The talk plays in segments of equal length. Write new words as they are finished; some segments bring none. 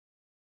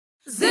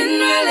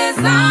Zinwele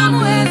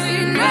zam,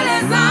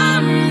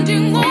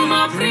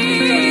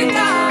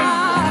 ndingumAfrika.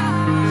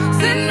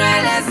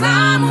 Zinwele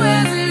zam,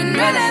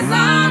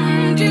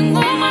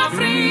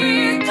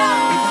 ndingumAfrika.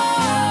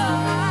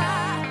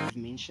 You've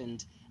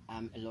mentioned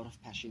a lot of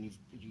passion.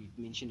 You've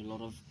mentioned a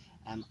lot of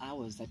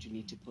hours that you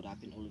need to put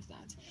up in all of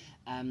that.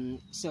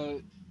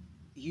 So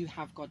you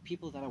have got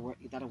people that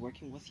are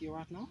working with you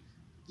right now.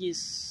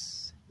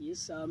 Yes.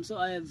 So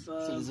I have.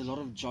 So there's a lot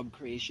of job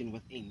creation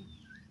within.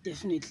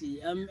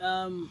 Definitely.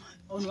 On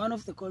one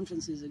of the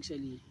conferences,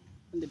 actually,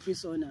 in the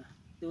Prisona,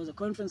 there was a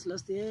conference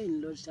last year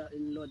in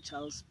Lord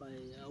Charles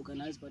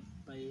organized by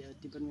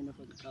Department of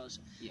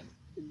Agriculture. Yeah.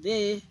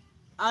 There,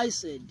 I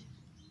said,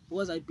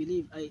 because I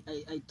believe,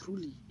 I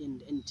truly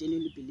and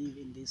genuinely believe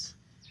in this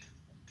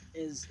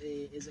as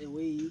a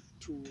way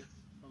to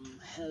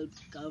help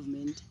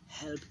government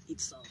help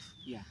itself.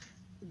 Yeah.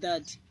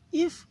 That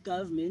if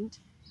government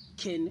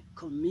can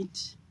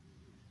commit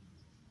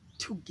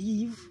to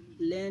give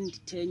land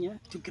tenure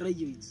to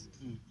graduates,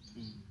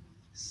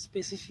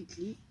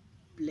 specifically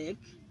black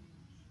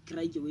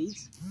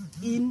graduates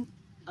in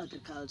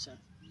agriculture.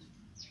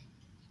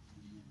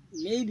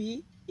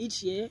 Maybe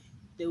each year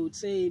they would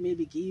say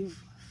maybe give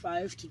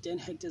 5 to 10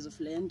 hectares of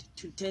land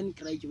to 10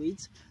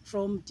 graduates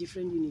from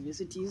different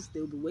universities. They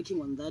will be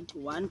working on that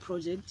one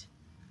project,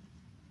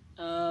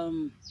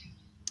 and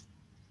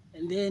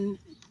then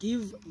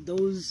give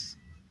those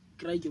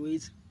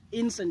graduates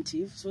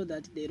incentive so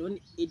that they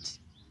don't eat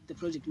the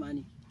project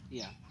money.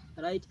 Yeah.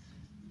 Right?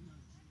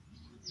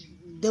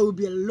 There will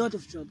be a lot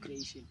of job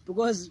creation,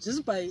 because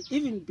just by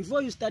even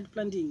before you start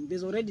planting,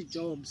 there's already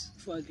jobs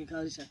for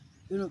agriculture.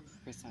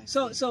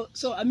 Precisely.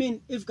 So I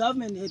mean, if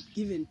government had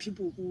given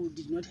people who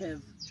did not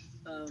have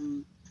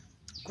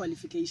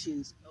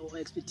qualifications or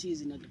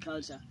expertise in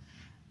agriculture,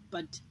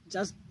 but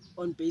just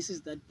on basis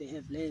that they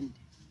have land,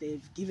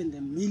 they've given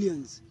them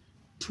millions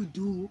to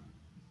do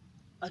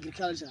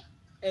agriculture,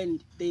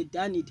 and they've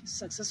done it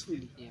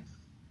successfully. Yeah.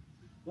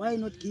 Why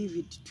not give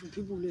it to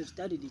people who have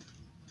studied it?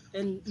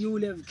 And you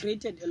will have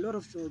created a lot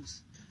of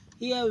jobs.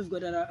 Here we've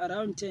got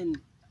around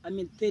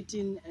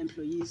 13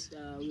 employees.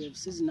 We have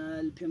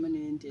seasonal,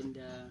 permanent, and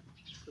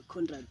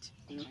contract.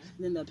 And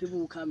then there are people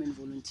who come and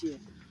volunteer.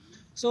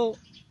 So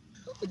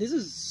this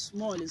is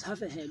small, it's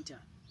half a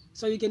hectare.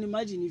 So you can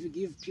imagine if you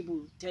give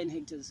people 10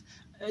 hectares,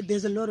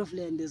 there's a lot of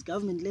land. There's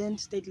government land,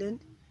 state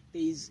land.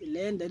 There is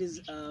land that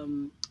is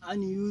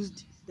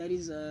unused, that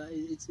is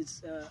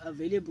it's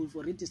available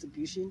for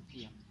redistribution.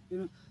 Yeah.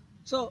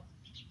 So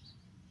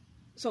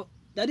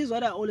that is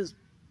what I always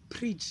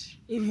preach,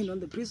 even on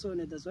the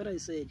Prisona. That's what I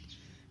said.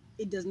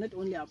 It does not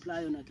only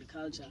apply on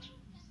agriculture.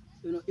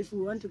 If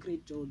we want to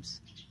create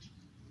jobs,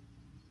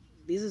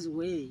 this is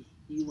where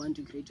you want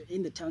to create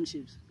in the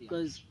townships,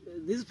 because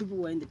these people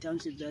who are in the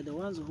townships, they're the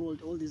ones who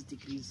hold all these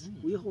degrees.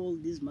 We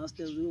hold these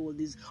masters, we hold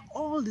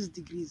all these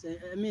degrees.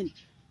 I mean,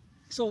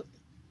 so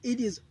it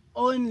is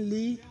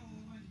only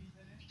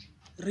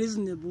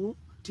reasonable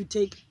to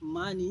take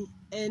money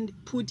and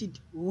put it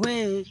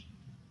where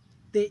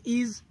there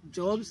is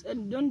jobs.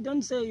 And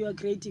don't say you are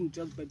creating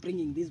jobs by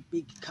bringing these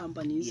big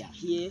companies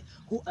here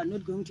who are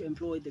not going to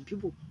employ the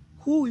people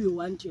who you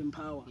want to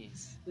empower.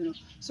 Yes.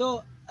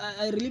 So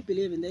I really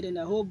believe in that, and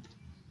I hope,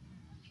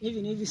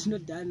 even if it's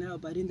not done now,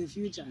 but in the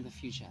future.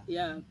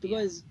 Yeah,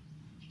 because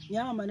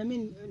man, I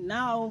mean,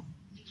 now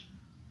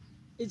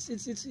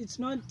it's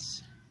not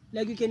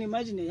like you can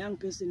imagine a young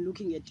person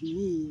looking at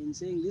me and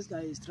saying this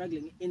guy is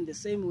struggling in the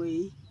same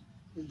way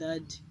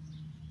that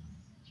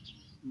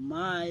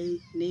my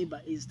neighbor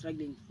is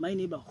struggling. My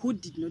neighbor who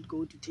did not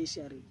go to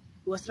tertiary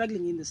was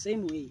struggling in the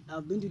same way.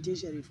 I've been to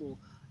tertiary for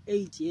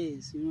 8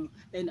 years,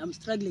 and I'm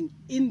struggling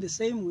in the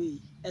same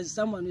way as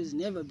someone who's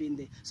never been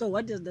there. So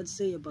what does that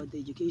say about the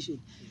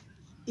education?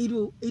 It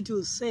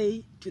will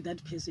say to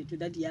that person, to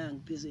that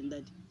young person,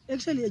 that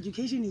actually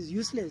education is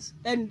useless,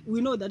 and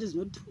we know that is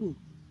not true.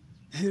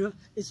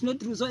 It's not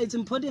true. So it's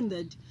important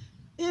that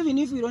even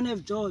if we don't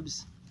have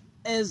jobs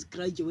as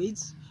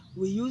graduates,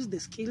 we use the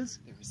skills.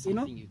 There is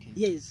something you can.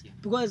 Yes,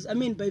 because I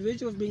mean, by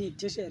virtue of being a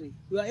tertiary,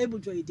 we are able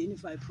to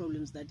identify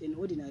problems that an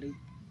ordinary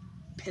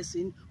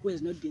person who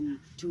has not been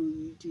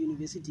to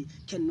university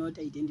cannot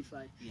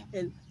identify. Yeah.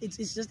 And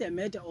it's just a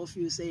matter of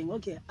you saying,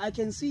 okay, I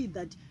can see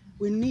that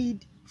we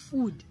need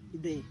food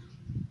there,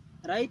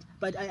 right?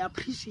 But I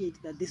appreciate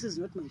that this is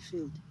not my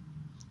field.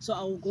 So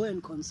I will go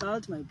and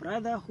consult my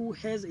brother who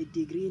has a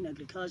degree in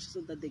agriculture so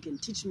that they can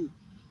teach me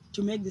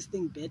to make this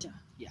thing better.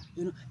 Yeah.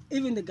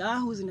 Even the guy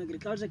who's in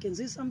agriculture can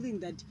see something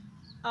that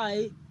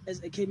I,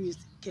 as a chemist,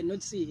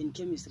 cannot see in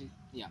chemistry.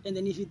 Yeah. And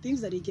then if he thinks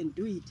that he can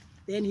do it,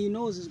 then he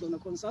knows he's going to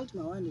consult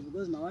Mawande,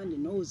 because Mawande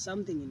knows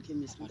something in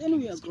chemistry.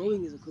 Then we are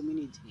growing as a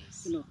community.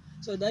 Yes.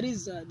 So that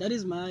is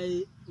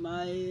my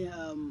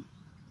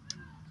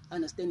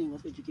understanding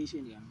of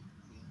education. Yeah.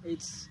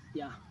 It's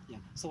Yeah.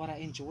 So what I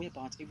enjoy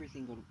about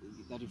everything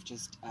that you've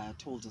just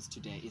told us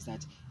today is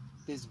that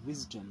there's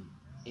wisdom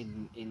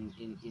in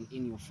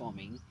your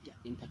farming,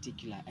 in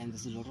particular, and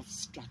there's a lot of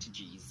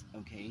strategies.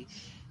 Okay.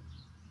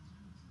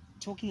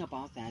 talking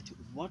about that,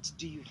 what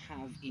do you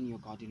have in your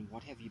garden?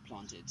 What have you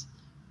planted?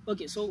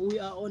 Okay, so we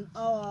are on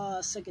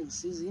our second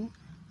season.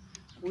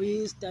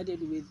 We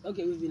started with,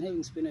 okay, we've been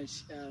having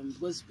spinach,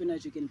 because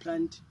spinach you can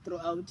plant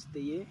throughout the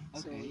year.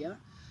 So Okay. yeah,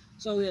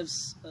 so we have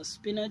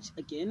spinach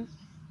again.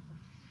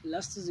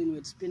 Last season we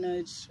had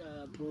spinach,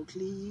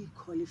 broccoli,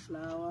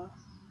 cauliflower,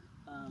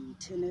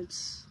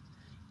 turnips,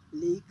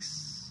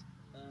 leeks,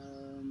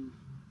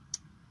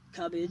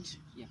 cabbage.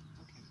 Yeah.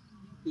 Okay.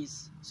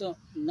 Yes. So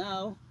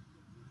now,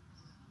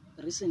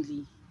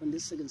 recently on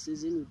this second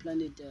season, we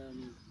planted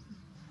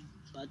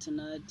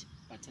butternut,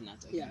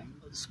 Butternut. Okay. yeah,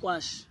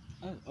 squash,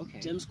 Oh, okay.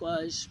 gem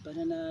squash,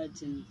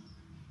 butternut, and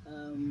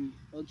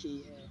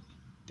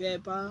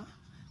pepper,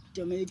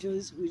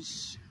 tomatoes,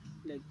 which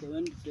like they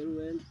went very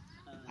well.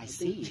 I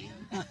think- see.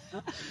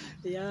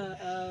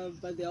 Yeah,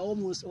 but they're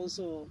almost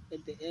also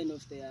at the end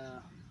of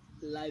their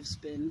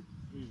lifespan.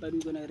 But we're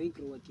gonna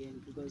regrow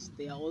again because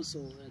they are also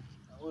like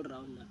all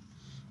rounder.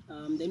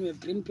 Then we have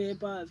green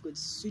pepper. I've got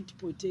sweet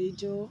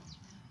potato,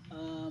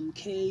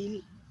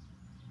 kale.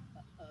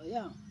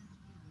 Yeah,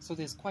 So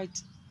there's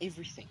quite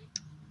everything.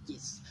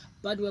 yes.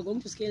 But we're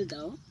going to scale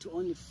down to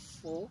only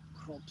 4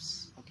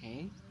 crops.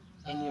 Okay.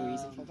 Any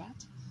reason for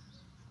that?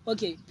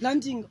 Okay,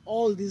 planting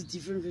all these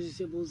different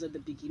vegetables at the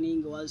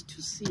beginning was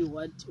to see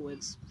what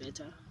works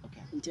better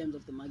Okay. in terms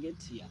of the market,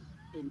 Yeah.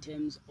 in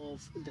terms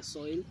of the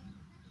soil,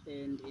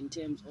 and in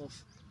terms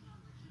of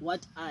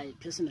what I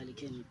personally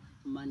can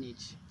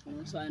manage. You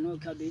know? So I know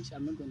cabbage,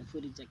 I'm not going to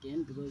put it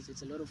again because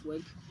it's a lot of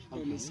work,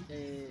 and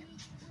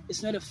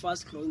it's not a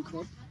fast growing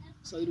crop,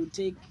 so it will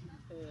take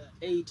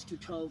 8 to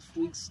 12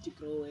 weeks to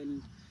grow,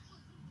 and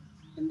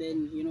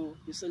then you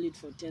sell it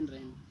for 10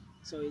 rand.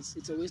 So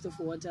it's a waste of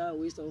water,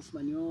 waste of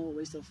manure,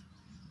 waste of,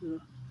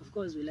 of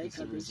course we like Waste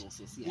of cabbage.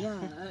 resources,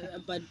 Yeah,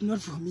 but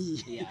not for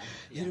me. Yeah,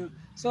 You know.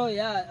 So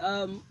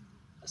yeah,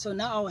 so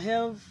now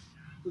we're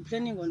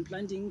planning on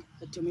planting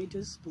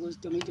tomatoes, because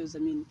tomatoes, I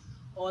mean,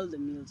 all the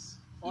meals,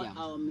 all Yeah.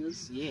 our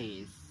meals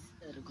Yes.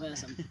 require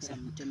some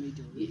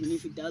tomato. Even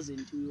if it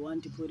doesn't, we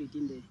want to put it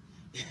in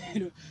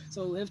there.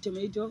 So we have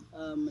tomato,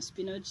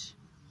 spinach,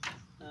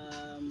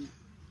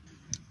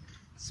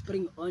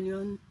 spring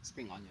onion,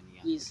 Spring onion,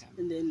 yeah. yes, Okay.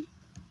 and then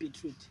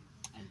beetroot,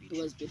 And beetroot.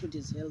 because beetroot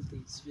is healthy.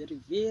 It's very,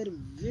 very,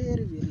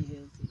 very, very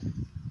healthy.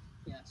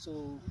 Yeah.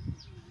 So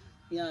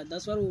yeah,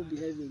 that's what we'll be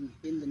having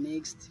in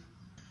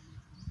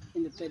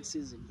the third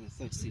season. The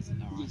third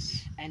season, all right.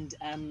 Yes. And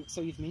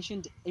so you've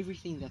mentioned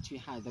everything that you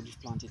have, that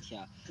you've planted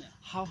here. Yeah.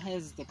 How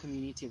has the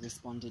community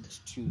responded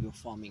to your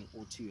farming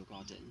or to your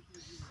garden?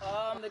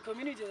 The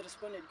community has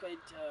responded quite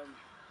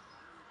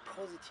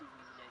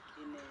positively,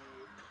 like in a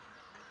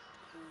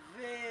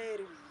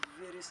very,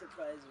 very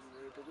surprising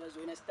way. Because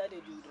when I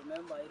started, you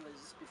remember it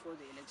was before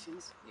the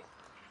elections. Yeah.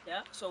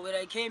 Yeah. So when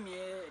I came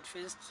here at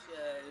first,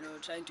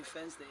 trying to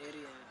fence the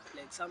area,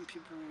 like some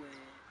people were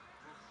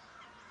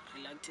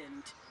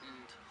reluctant,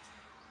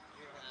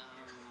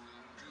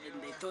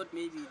 and they thought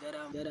maybe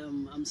that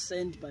I'm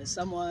sent by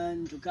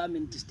someone to come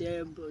and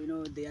disturb,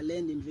 their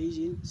land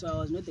invasion. So I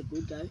was not a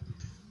good guy.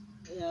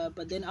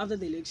 But then after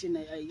the election,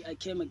 I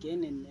came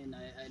again and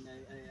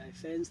I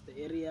fenced the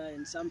area,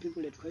 and some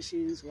people had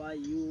questions: why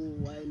you?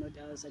 Why not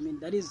us? I mean,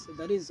 that is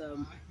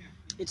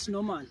it's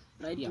normal,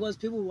 right? Yeah. Because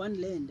people want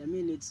land. I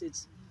mean, it's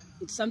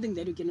something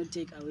that you cannot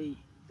take away.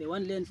 They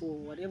want land for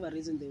whatever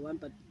reason they want,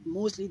 but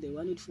mostly they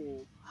want it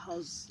for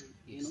housing,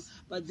 Yes.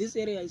 But this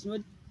area is not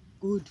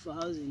good for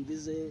housing.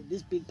 There's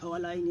this big power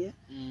line here,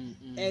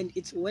 and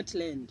it's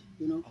wetland,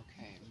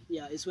 Okay.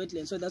 Yeah, it's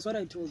wetland. So that's what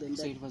I told them.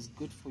 So That it was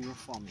good for your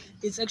farming.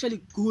 it's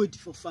actually good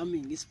for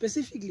farming. It's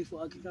specifically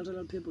for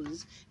agricultural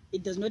purposes.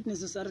 It does not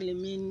necessarily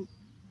mean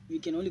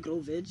you can only grow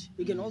veg.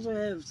 You can also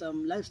have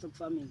some livestock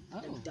farming, Oh.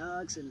 like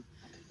ducks and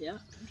yeah.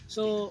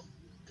 So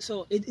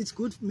it's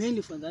good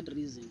mainly for that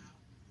reason.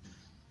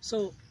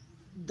 So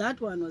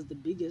that one was the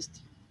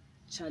biggest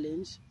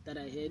challenge that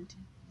I had.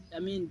 I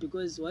mean,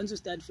 because once you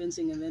start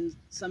fencing and then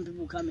some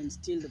people come and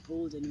steal the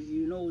poles, and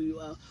you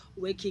are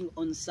working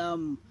on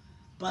some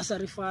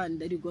bursary fund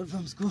that you got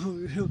from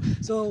school.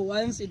 So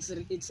once it's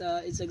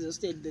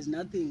exhausted, there's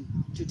nothing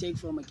to take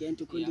from again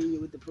to continue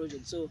with the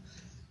project. So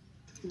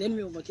then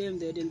we overcame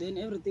that, and then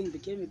everything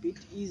became a bit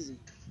easy,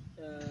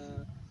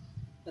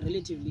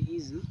 relatively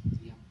easy.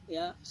 Yeah.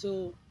 Yeah.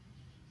 So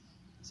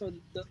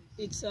those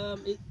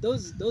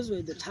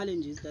were the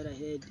challenges that I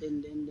had,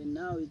 and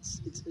now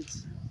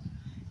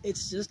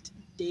it's just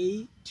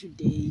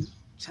day-to-day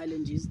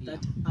challenges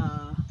that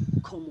are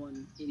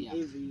common in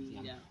every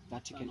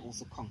that you can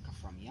also conquer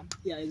from.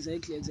 Yeah,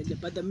 exactly.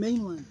 But the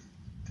main one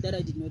that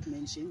I did not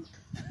mention,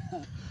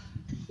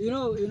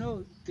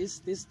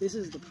 this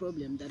is the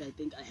problem that I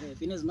think I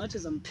have. In as much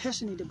as I'm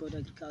passionate about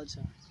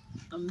agriculture,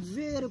 I'm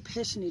very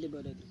passionate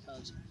about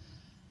agriculture,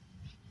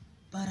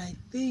 but I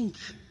think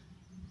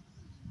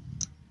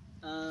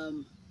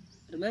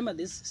remember,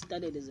 this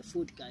started as a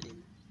food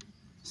garden.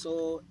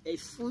 So a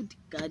food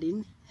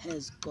garden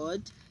has got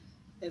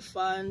a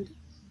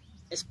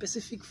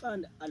specific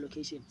fund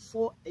allocation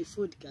for a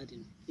food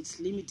garden. It's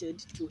limited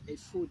to a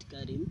food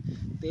garden.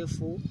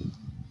 Therefore,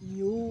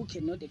 you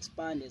cannot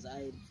expand as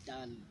I've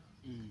done.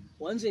 Mm.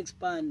 Once you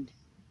expand,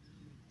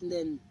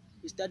 then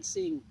you start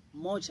seeing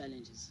more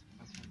challenges,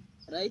 Okay.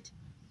 right?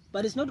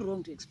 But it's not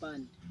wrong to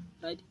expand,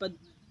 right? But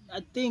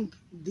I think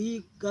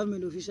the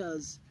government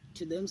officials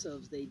to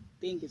themselves, they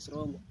think it's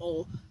wrong,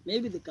 or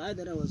maybe the guy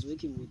that I was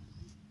working with,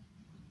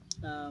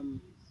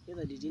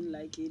 either they didn't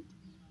like it,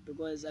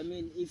 because I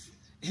mean,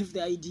 if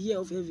the idea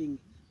of having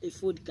a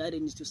food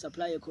garden is to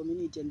supply a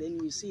community, and then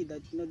you see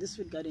that this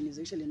food garden is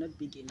actually not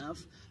big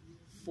enough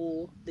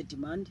for the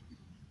demand,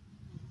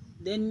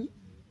 then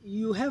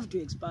you have to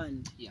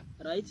expand, Yeah.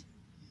 right?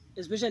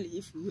 Especially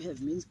if you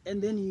have means,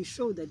 and then you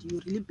show that you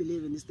really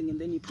believe in this thing,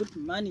 and then you put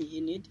money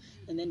in it,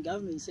 and then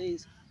government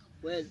says,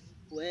 well,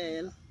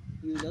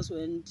 you just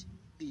went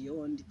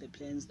beyond the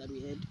plans that we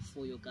had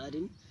for your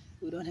garden.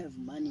 We don't have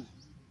money.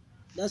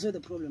 That's where the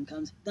problem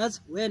comes.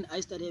 That's when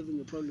I start having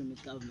a problem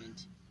with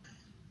government,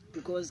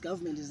 because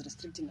government is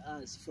restricting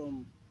us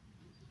from.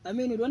 I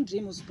mean, we don't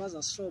dream of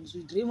spaza shops.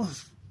 We dream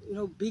of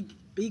big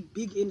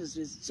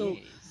industries. So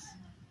Yes.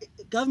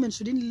 government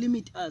shouldn't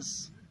limit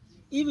us.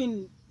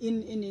 Even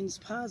in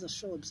spaza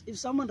shops, if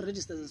someone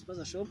registers a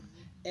spaza shop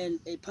and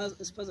a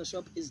spaza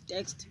shop is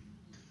taxed,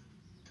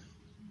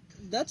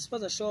 that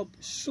spaza shop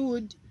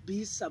should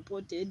be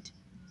supported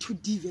to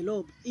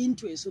develop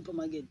into a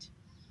supermarket.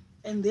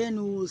 And then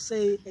we will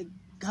say a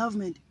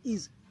government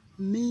is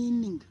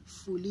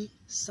meaningfully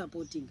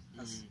supporting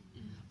us.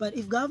 But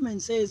if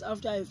government says,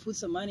 after I've put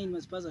some money in my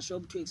spaza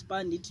shop to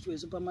expand it to a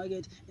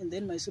supermarket, and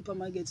then my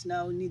supermarkets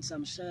now need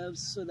some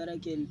shelves so that I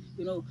can,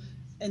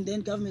 and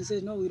then government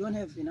says, no, we don't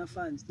have enough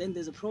funds, then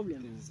there's a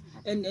problem.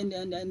 And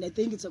I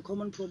think it's a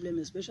common problem,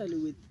 especially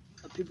with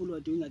people who are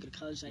doing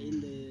agriculture in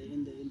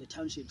the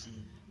townships.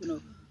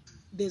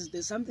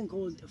 There's something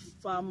called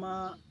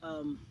farmer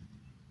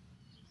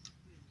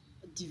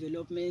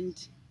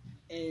development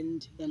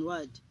and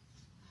what?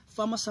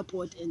 Farmer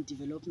support and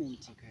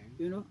development.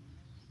 Okay.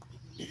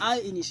 I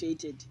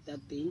initiated that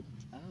thing.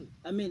 Oh.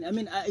 I mean,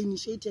 I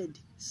initiated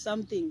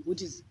something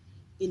which is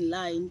in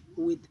line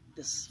with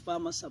this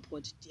farmer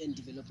support and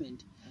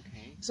development.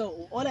 Okay.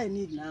 So all I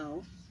need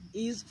now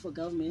is for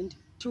government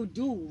to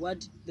do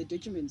what the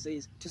document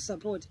says, to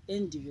support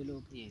and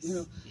develop. Yes.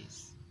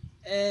 Yes.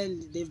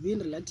 And they've been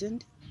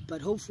reluctant, but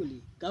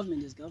hopefully,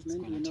 government is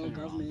government.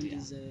 Government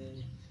is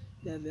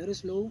they're very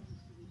slow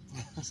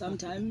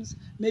sometimes.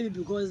 Maybe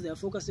because they are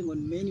focusing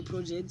on many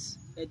projects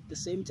at the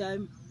same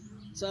time.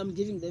 So I'm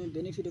giving them a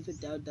benefit of the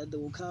doubt that they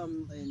will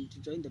come and to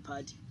join the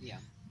party. Yeah.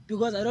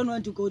 Because I don't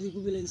want to go to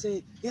people and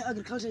say, yeah,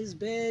 agriculture is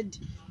bad,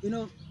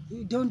 you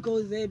don't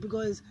go there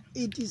because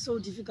it is so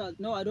difficult.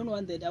 No, I don't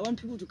want that. I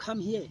want people to come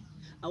here.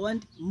 I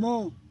want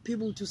more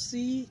people to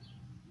see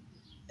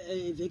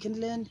a vacant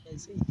land and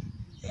say,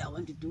 hey, I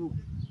want to do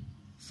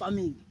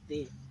farming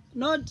there.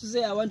 Not to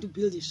say I want to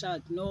build a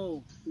shack.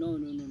 No.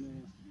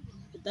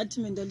 That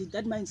mentality,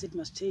 that mindset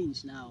must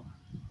change now.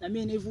 I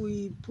mean, if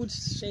we put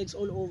shacks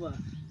all over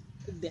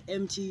the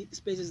empty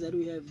spaces that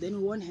we have, then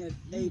we won't have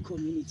a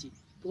community.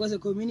 Because a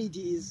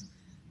community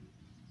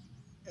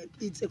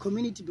it's a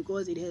community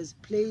because it has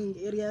playing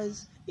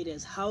areas, it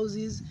has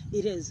houses,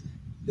 it has,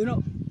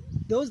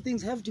 those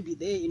things have to be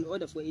there in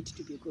order for it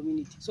to be a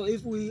community. So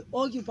if we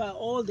occupy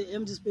all the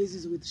empty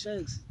spaces with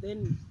shacks,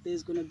 then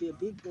there's going to be a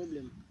big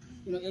problem.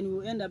 And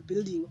we'll end up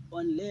building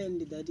on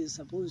land that is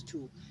supposed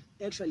to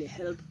actually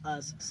help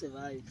us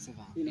survive.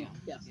 Yeah.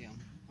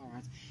 All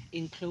right.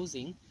 In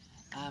closing,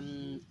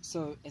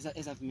 so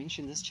as I've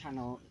mentioned, this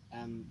channel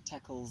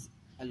tackles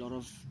a lot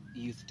of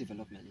youth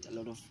development, a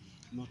lot of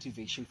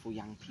motivation for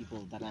young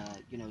people that are,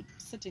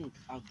 sitting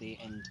out there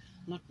and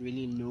not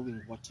really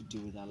knowing what to do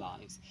with their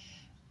lives.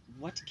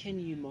 What can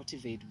you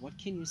motivate? What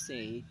can you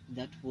say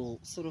that will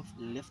sort of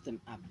lift them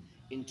up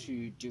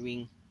into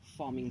doing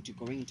farming, to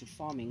going into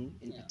farming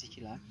in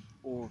particular,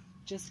 or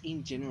just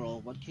in general?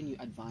 What can you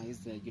advise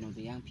the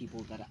young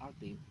people that are out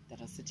there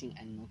that are sitting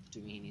and not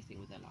doing anything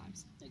with their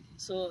lives?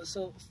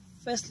 So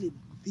firstly,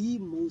 the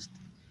most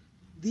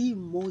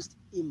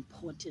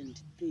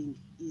important thing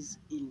is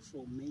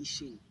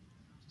information.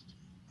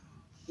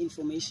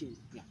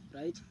 Yeah.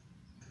 Right?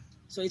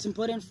 So it's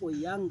important for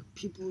young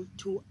people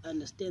to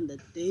understand that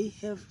they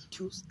have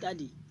to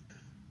study,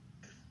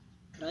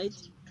 right?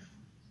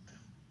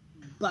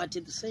 But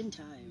at the same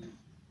time,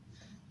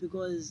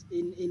 because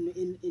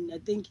in I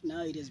think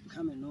now it has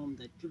become a norm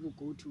that people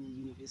go to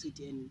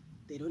university and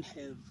they don't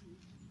have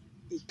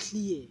a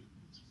clear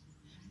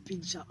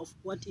picture of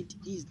what it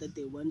is that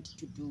they want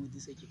to do with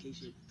this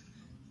education.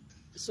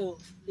 So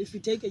if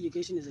you take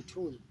education as a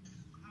tool,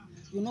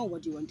 you know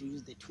what you want to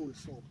use the tool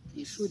for.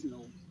 You should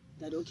know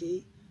that,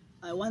 okay,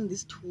 I want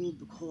this tool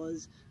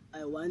because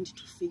I want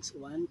to fix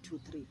 1, 2,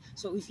 3.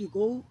 So if you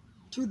go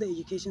to the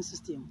education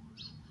system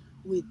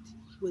with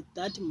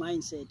that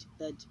mindset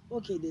that,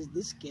 okay, there's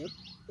this gap,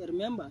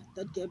 remember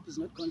that gap is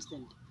not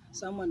constant.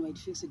 Someone might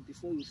fix it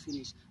before you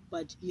finish,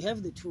 but you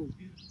have the tool.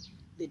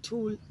 The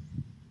tool,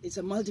 it's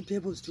a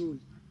multi-purpose tool,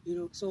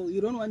 so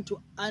you don't want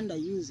to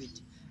underuse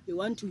it. You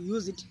want to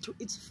use it to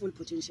its full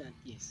potential.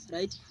 Yes.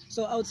 Right?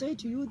 So I would say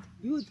to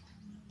youth,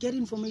 get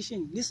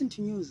information, listen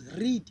to news,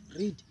 read.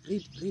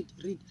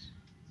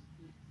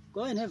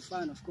 Go and have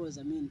fun, of course.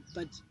 I mean,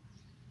 but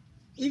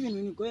even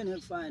when you go and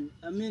have fun,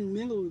 I mean,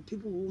 mingle with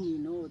people whom you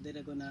know that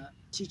are gonna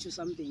teach you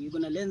something. You're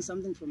gonna learn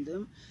something from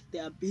them. They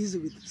are busy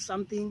with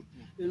something,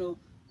 you know,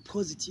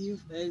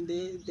 positive, and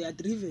they are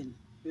driven,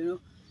 you know.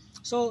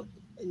 So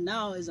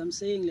now, as I'm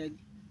saying, like,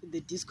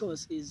 the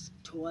discourse is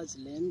towards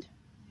land.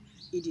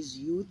 It is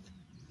youth.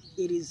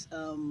 It is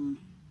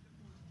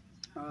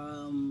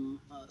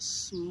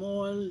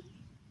small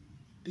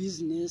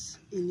business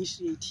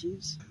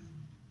initiatives.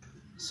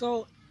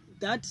 So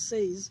that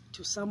says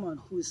to someone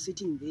who is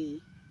sitting there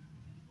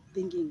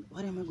thinking,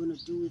 what am I going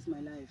to do with my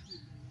life?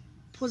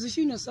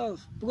 Position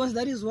yourself, because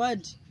that is what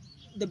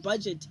the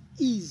budget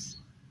is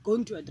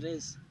going to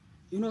address.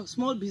 You know,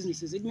 small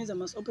businesses. It means I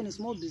must open a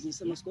small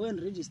business. I must go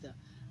and register.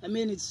 I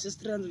mean, it's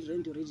just 300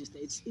 rand to register.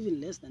 It's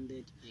even less than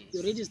that. Yes.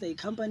 You register a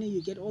company,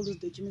 you get all those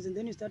documents, and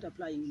then you start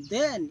applying.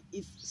 Then,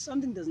 if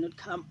something does not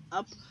come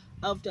up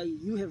after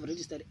you have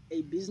registered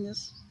a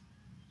business,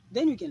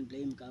 then you can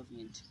blame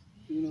government.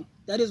 You know,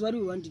 that is what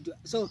we want to do.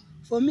 So,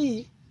 for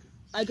me,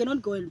 I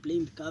cannot go and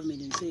blame the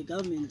government and say,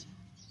 government,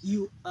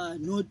 you are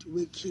not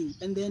working.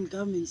 And then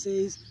government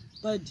says,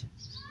 but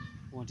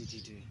What did you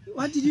do?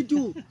 what did you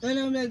do? And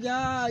I'm like,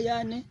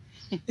 yeah, ne.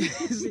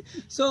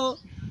 So,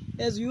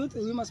 as youth,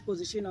 we must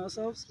position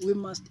ourselves. We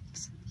must,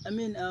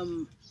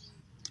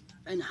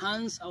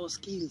 enhance our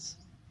skills.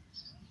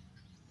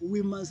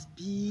 We must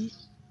be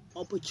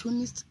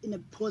opportunists in a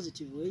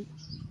positive way.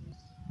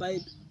 By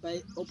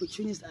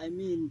opportunists, I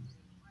mean,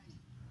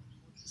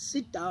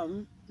 sit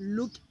down,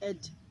 look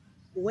at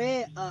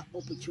where are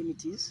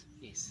opportunities,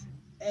 Yes.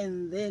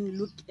 and then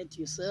look at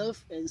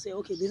yourself and say,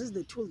 okay, this is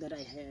the tool that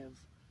I have.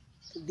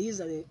 These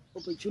are the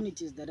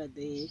opportunities that are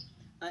there.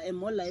 I am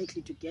more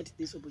likely to get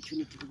this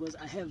opportunity because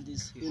I have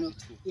this, you know.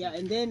 Yeah,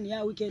 and then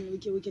we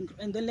can,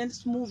 and then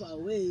let's move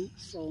away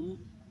from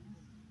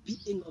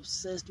being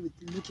obsessed with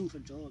looking for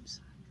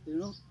jobs. You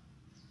know,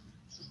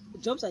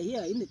 jobs are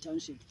here in the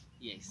township.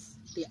 Yes.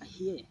 They are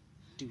here.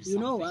 Do You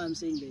know something. why I'm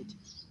saying that?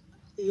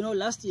 You know,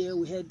 last year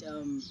we had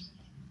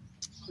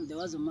there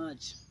was a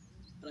march,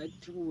 right?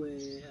 People were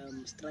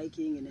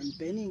striking and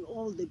banning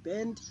all. They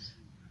banned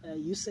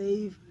you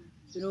save,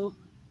 you know.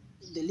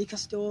 The liquor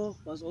store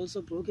was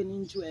also broken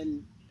into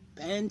and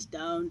burned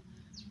down.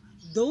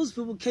 Those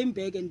people came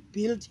back and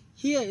built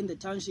here in the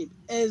township,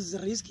 as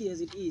risky as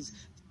it is.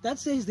 That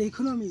says the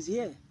economy is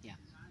here. Yeah.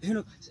 You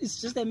know,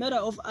 it's just a matter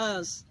of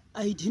us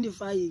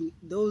identifying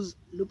those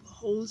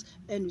loopholes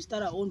and we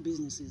start our own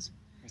businesses.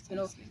 You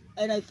know, Precisely.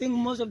 and I think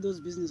most of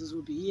those businesses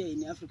will be here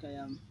in Africa.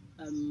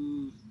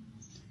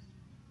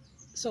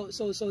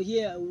 So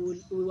here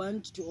we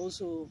want to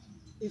also,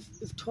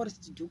 if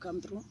tourists do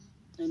come through,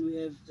 and we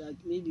have like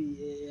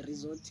maybe a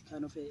resort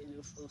kind of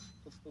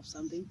of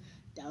something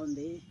down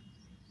there,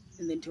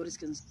 and then tourists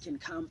can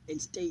come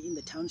and stay in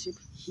the township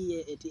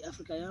here at the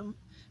Africa.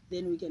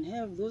 Then we can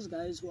have those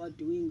guys who are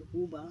doing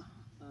Uber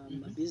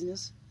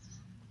business.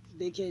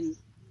 They can,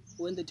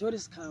 when the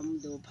tourists come,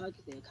 they will park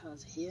their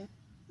cars here,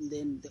 and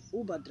then the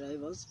Uber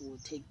drivers will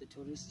take the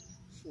tourists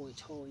for a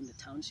tour in the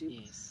township.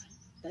 Yes.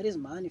 That is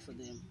money for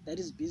them. That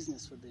is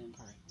business for them.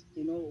 Correct.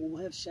 You know,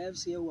 we have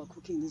chefs here who are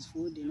cooking this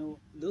food. You know,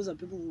 those are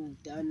people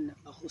who've done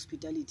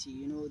hospitality.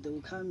 You know, they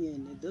will come here,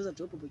 and those are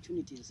job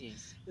opportunities.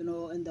 Yes. You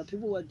know, and the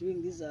people who are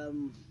doing this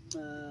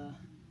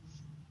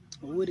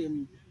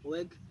wooden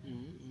work,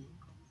 Mm-hmm.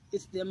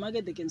 it's their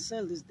market. They can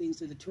sell these things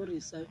to the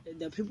tourists.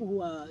 There are people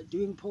who are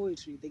doing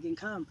poetry. They can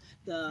come.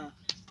 The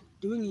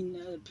people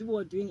who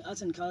are doing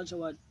arts and culture,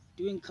 who are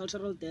doing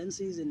cultural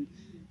dances, and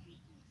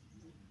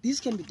this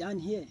can be done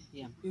here.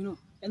 Yeah. You know,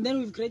 and then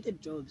we've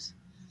created jobs.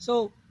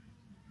 So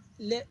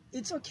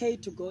it's okay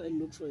to go and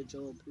look for a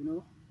job, you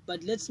know,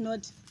 but let's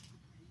not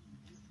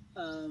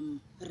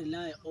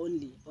rely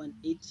only on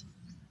it.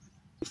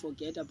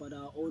 Forget about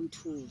our own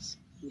tools.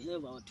 We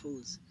have our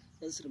tools.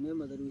 Let's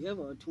remember that we have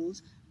our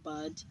tools,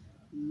 but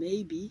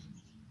maybe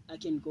I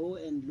can go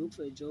and look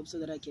for a job so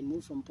that I can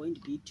move from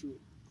point B to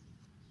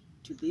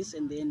this,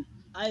 and then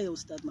I'll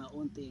start my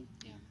own thing.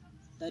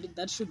 Yeah.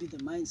 That should be the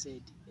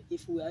mindset.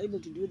 If we are able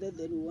to do that,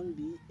 then we won't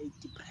be a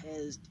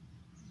depressed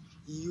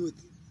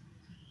youth.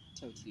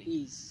 Totally.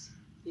 Please.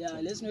 Yeah,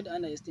 Totally. let's not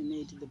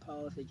underestimate the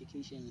power of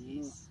education. You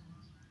know, Yes.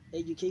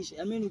 education.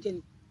 I mean, you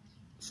can.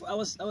 I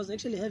was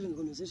actually having a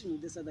conversation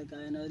with this other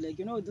guy, and I was like,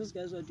 you know, those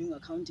guys who are doing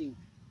accounting.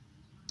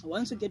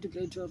 Once you get to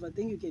grade 12, I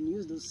think you can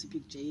use those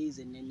CPJs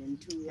and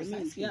to. I mean,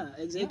 Precisely. yeah,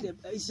 exactly.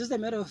 Yeah. It's just a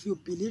matter of you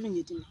believing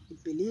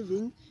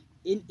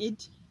in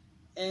it,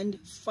 and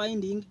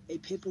finding a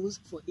purpose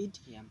for it.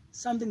 Yeah.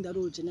 Something that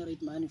will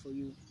generate money for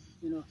you.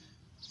 You know,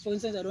 for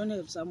instance, I don't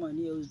have someone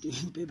here who's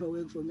doing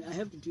paperwork for me. I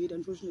have to do it,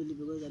 unfortunately,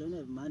 because I don't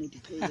have money to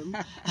pay them.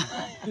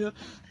 You know,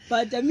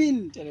 but I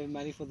mean, Don't have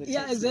money for the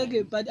yeah, tax exactly.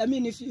 man. But I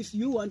mean, if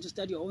you want to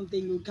start your own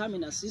thing, you come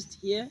and assist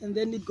here, and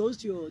then it goes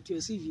to your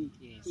CV.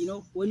 Yes. You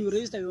know, when you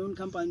register your own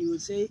company, you will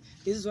say,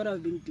 "This is what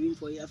I've been doing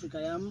for Africa."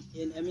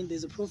 And I mean,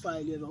 there's a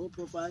profile. You have a whole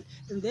profile,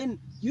 and then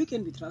you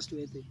can be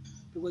trustworthy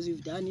because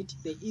you've done it.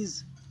 There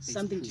is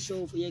something to proof.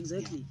 show for. Yeah,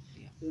 exactly.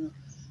 Yeah. You know.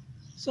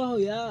 So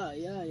yeah.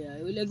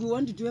 Like we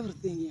want to do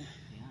everything. Yeah.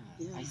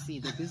 Yeah. I see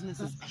the business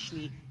is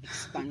actually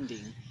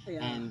expanding,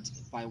 Yeah. and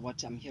by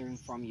what I'm hearing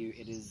from you,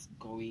 it is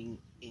going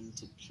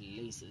into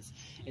places.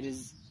 It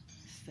is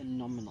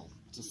phenomenal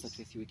to sit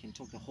with you. We can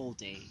talk the whole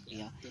day.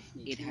 Yeah,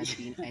 Definitely. it has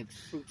been a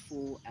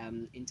fruitful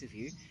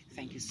interview.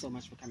 Thank you so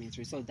much for coming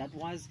through. So that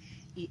was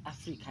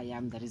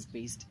Ep5 that is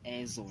based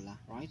Zola,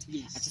 right?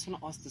 Yes. I just want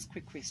to ask this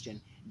quick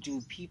question: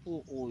 do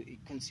people or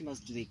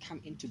consumers, do they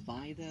come in to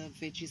buy the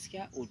veggies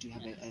here, or do you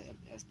have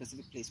a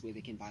specific place where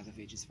they can buy the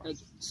veggies from? Like,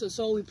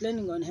 so we're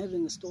planning on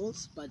having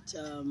stalls, but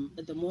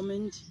at the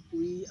moment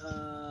we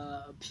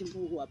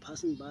people who are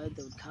passing by,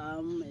 they would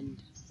come,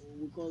 and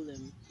we call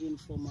them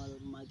informal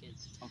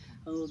markets. Okay.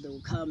 Oh, they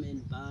will come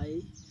and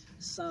buy.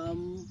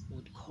 Some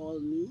would call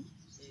me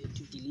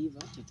to deliver.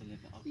 To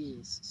deliver. Okay.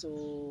 Yes.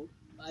 So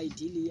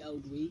ideally, I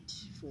would wait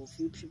for a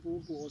few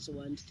people who also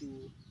want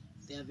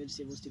their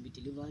vegetables to be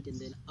delivered, and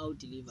then I'll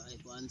deliver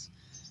at once.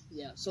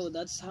 Yeah. So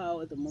that's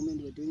how at the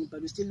moment we're doing it,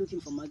 but we're still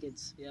looking for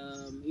markets.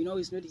 You know,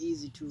 it's not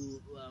easy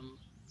to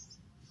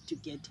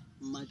get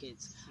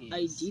markets. Yes.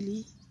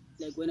 Ideally,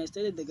 like when I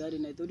started the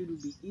garden, I thought it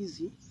would be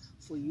easy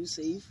for you,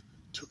 Save,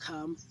 to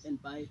come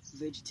and buy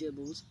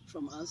vegetables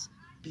from us,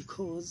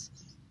 because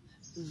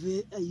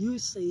you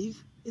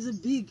Save is a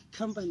big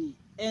company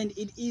and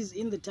it is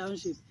in the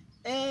township,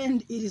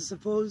 and it is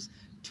supposed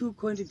to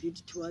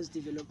contribute towards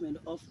development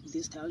of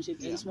this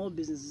township and small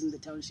businesses in the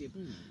township.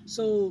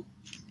 So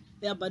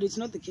yeah, but it's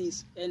not the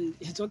case, and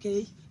it's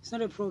okay. It's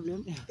not a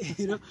problem.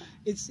 You know,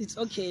 it's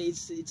okay.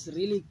 It's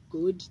really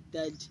good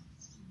that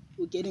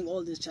we're getting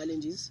all these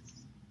challenges.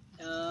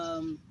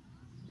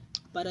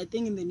 But I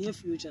think in the near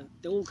future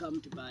they will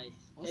come to buy.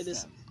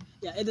 Awesome.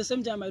 At the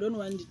same time, I don't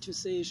want to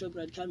say,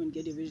 ShopRite, come and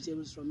get your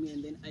vegetables from me,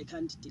 and then I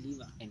can't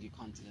deliver. And you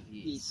can't deliver.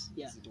 Yes.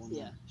 Yeah. You don't want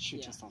to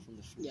shoot yourself in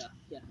the foot.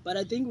 Yeah. But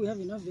I think we have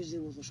enough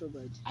vegetables for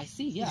ShopRite. I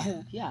see.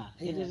 Yeah.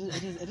 It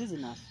is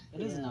enough.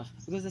 It is enough,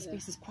 because the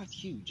space is quite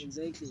huge.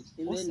 Exactly.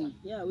 And Awesome.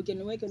 then we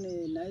can work on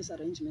a nice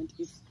arrangement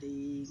if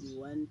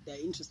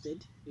they're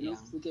interested. You know,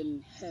 we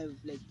can have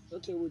like,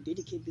 okay, we'll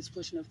dedicate this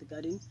portion of the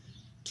garden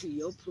to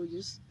your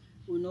produce.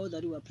 We know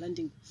that we are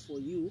planting for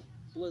you,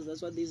 because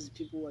that's what these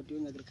people who are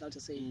doing agriculture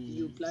say.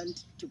 You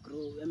plant to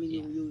grow. I mean,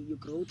 you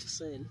grow to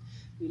sell.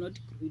 You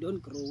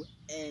don't grow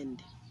and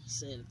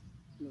sell.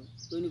 No,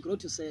 when you grow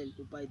to sell,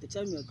 by the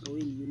time you're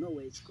growing, you know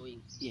where it's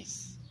going.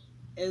 Yes.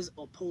 As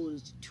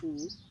opposed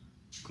to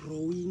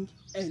growing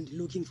and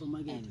looking for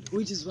market,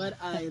 which is what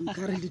I am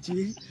currently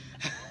doing.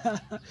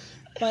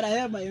 But I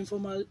have my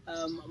informal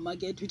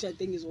market, which I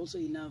think is also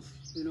enough.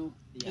 You know,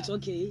 it's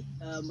okay.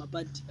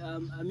 But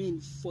I mean,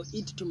 for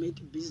it to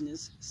make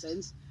business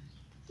sense,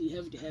 you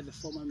have to have a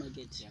formal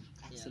market. Yeah,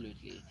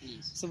 absolutely.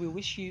 Yes. So we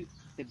wish you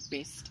the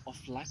best of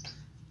luck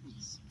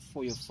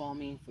for your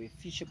farming, for your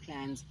future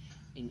plans,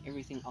 in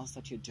everything else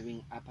that you're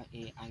doing up at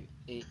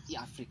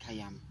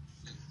Ep5.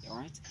 All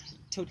right,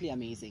 totally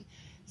amazing.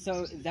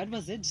 So that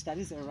was it. That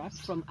is a wrap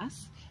from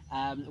us.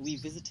 We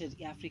visited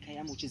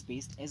Ep5, which is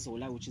based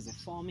Zola, which is a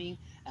farming.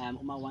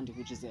 Umawande,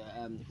 which is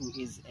who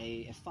is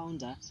a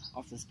founder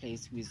of this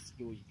place, who is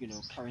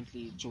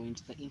currently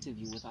joined the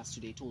interview with us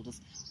today, told us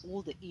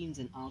all the ins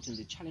and outs and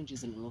the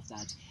challenges and all of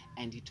that,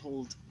 and he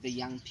told the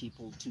young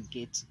people to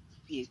get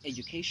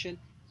education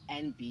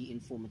and be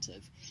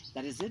informative.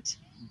 That is it.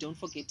 Don't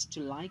forget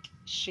to like,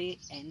 share,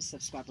 and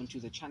subscribe onto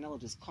the channel.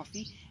 It is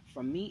coffee.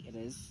 From me, it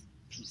is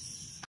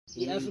peace.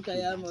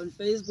 Ep5 on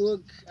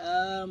Facebook.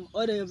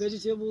 Order your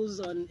vegetables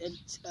on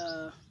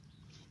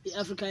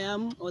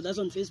Ep5, or that's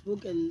on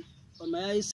Facebook, and on my eyes.